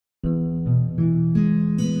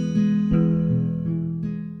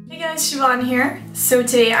it's Siobhan here. So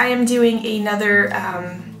today I am doing another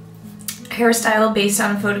hairstyle based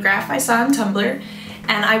on a photograph I saw on Tumblr,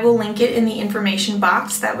 and I will link it in the information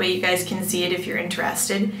box, that way you guys can see it if you're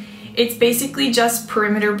interested. It's basically just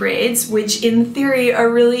perimeter braids, which in theory are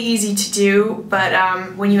really easy to do,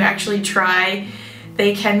 but when you actually try,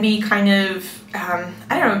 they can be kind of, I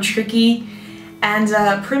don't know, tricky. And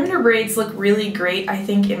perimeter braids look really great, I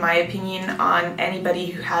think, in my opinion, on anybody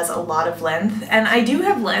who has a lot of length. And I do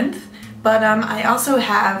have length, but I also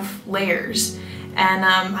have layers, and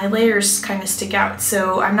my layers kind of stick out.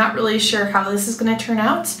 So I'm not really sure how this is going to turn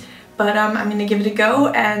out, but I'm going to give it a go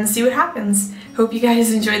and see what happens. Hope you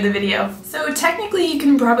guys enjoyed the video. So technically you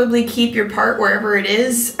can probably keep your part wherever it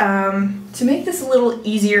is. To make this a little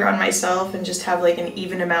easier on myself and just have like an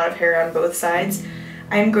even amount of hair on both sides,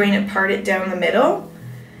 I'm going to part it down the middle,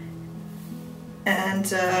 and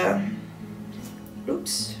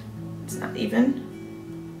oops, it's not even.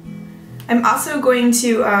 I'm also going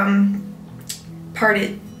to part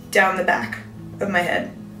it down the back of my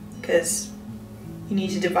head, because you need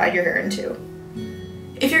to divide your hair in two.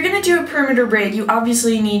 If you're going to do a perimeter braid, you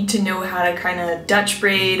obviously need to know how to kind of Dutch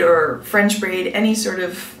braid or French braid, any sort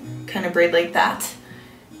of kind of braid like that.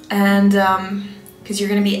 And because you're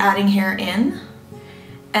going to be adding hair in.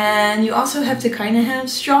 And you also have to kind of have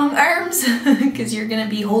strong arms because you're going to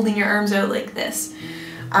be holding your arms out like this.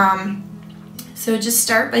 So just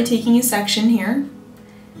start by taking a section here.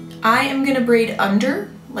 I am going to braid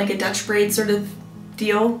under, like a Dutch braid sort of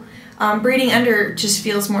deal. Braiding under just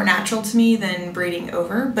feels more natural to me than braiding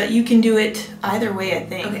over, but you can do it either way, I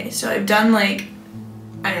think. Okay, so I've done like,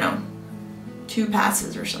 I don't know, 2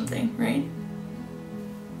 passes or something, right?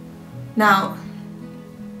 Now,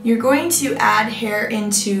 you're going to add hair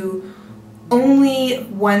into only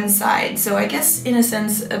one side. So I guess in a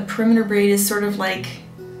sense a perimeter braid is sort of like,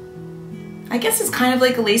 I guess it's kind of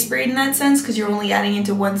like a lace braid in that sense, because you're only adding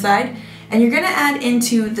into one side. And you're going to add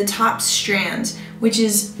into the top strand, which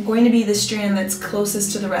is going to be the strand that's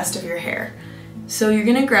closest to the rest of your hair. So you're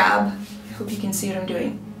going to grab, I hope you can see what I'm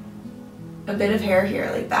doing, a bit of hair here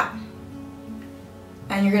like that.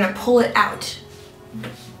 And you're going to pull it out.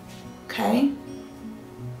 Okay?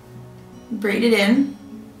 Braid it in.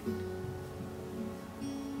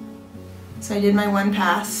 So I did my 1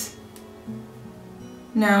 pass.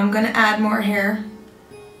 Now I'm going to add more hair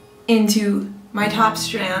into my top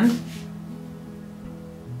strand.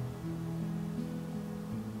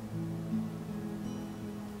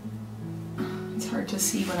 It's hard to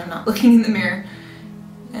see when I'm not looking in the mirror.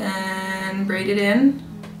 And braid it in.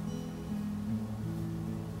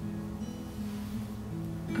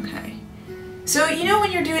 So you know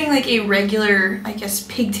when you're doing like a regular, I guess,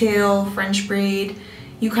 pigtail French braid,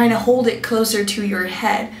 you kind of hold it closer to your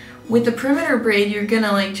head. With the perimeter braid, you're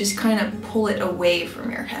gonna like just kind of pull it away from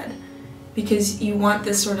your head, because you want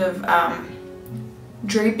this sort of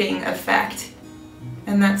draping effect,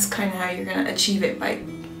 and that's kind of how you're gonna achieve it, by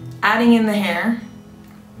adding in the hair,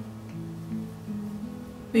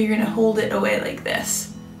 but you're gonna hold it away like this.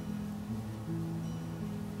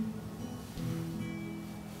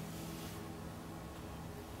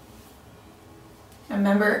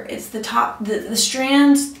 Remember, it's the top, the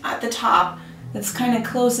strand at the top that's kind of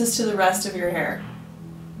closest to the rest of your hair.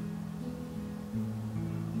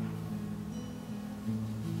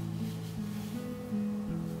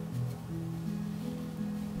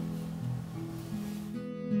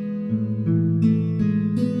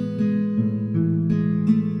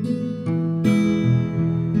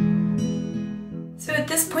 So at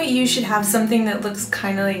this point you should have something that looks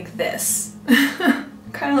kind of like this.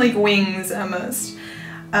 Kind of like wings almost.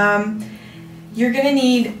 You're gonna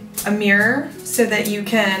need a mirror so that you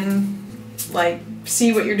can like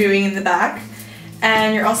see what you're doing in the back,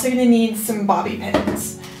 and you're also gonna need some bobby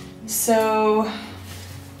pins. So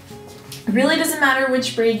it really doesn't matter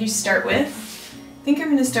which braid you start with. I think I'm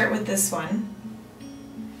gonna start with this one,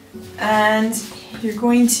 and you're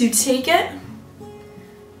going to take it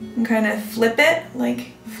and kind of flip it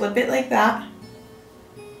like that.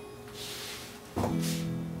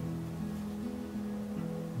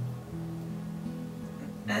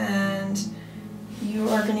 And you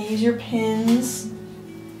are going to use your pins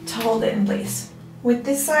to hold it in place. With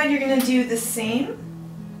this side, you're going to do the same.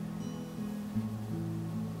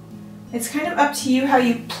 It's kind of up to you how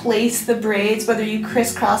you place the braids, whether you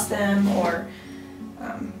crisscross them or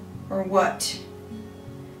what.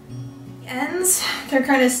 The ends, they're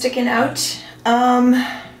kind of sticking out.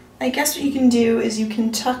 I guess what you can do is you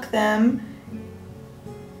can tuck them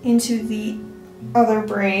into the other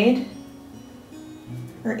braid,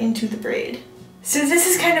 or into the braid. So this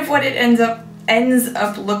is kind of what it ends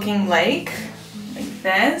up looking like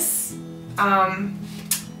this.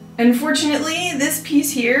 Unfortunately, this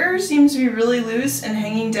piece here seems to be really loose and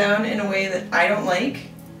hanging down in a way that I don't like.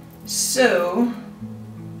 So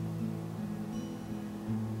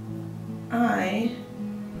I'm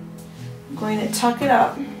going to tuck it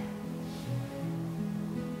up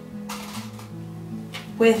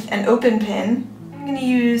with an open pin. I'm going to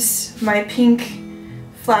use my pink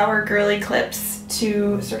flower girly clips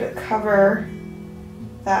to sort of cover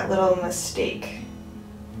that little mistake.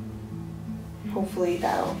 Hopefully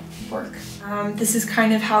that'll work. This is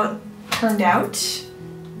kind of how it turned out.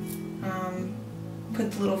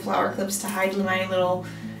 Put the little flower clips to hide my little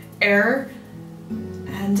error.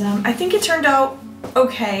 And I think it turned out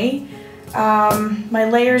okay. My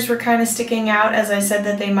layers were kind of sticking out, as I said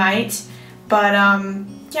that they might. But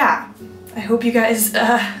yeah, I hope you guys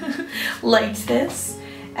liked this.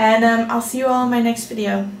 And I'll see you all in my next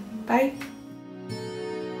video. Bye.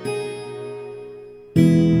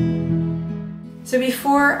 So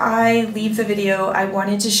before I leave the video, I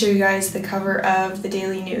wanted to show you guys the cover of the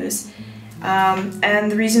Daily News.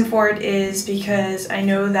 And the reason for it is because I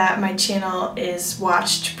know that my channel is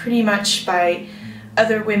watched pretty much by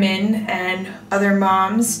other women and other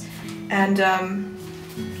moms. And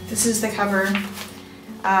this is the cover.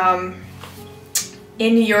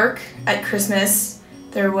 In New York at Christmas,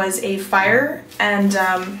 there was a fire, and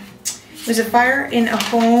it was a fire in a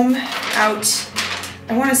home out,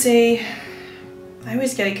 I want to say, I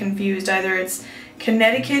always get it confused, either it's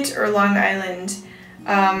Connecticut or Long Island,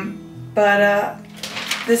 but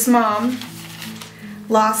this mom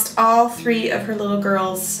lost all 3 of her little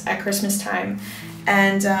girls at Christmas time,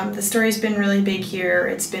 and the story's been really big here.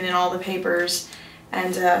 It's been in all the papers,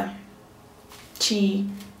 and she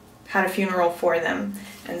had a funeral for them,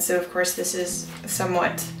 and so of course this is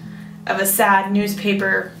somewhat of a sad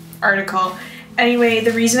newspaper article. Anyway,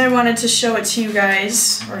 the reason I wanted to show it to you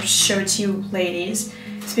guys, or show it to you ladies,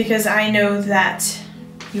 is because I know that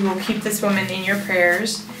you will keep this woman in your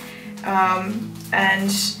prayers,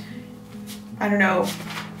 and I don't know,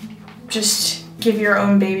 just give your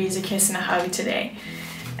own babies a kiss and a hug today,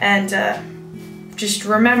 and just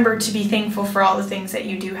remember to be thankful for all the things that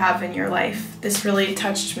you do have in your life. This really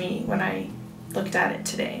touched me when I looked at it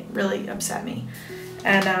today. It really upset me,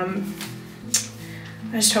 and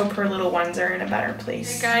I just hope her little ones are in a better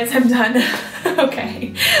place. Okay, guys, I'm done.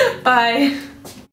 Okay, bye.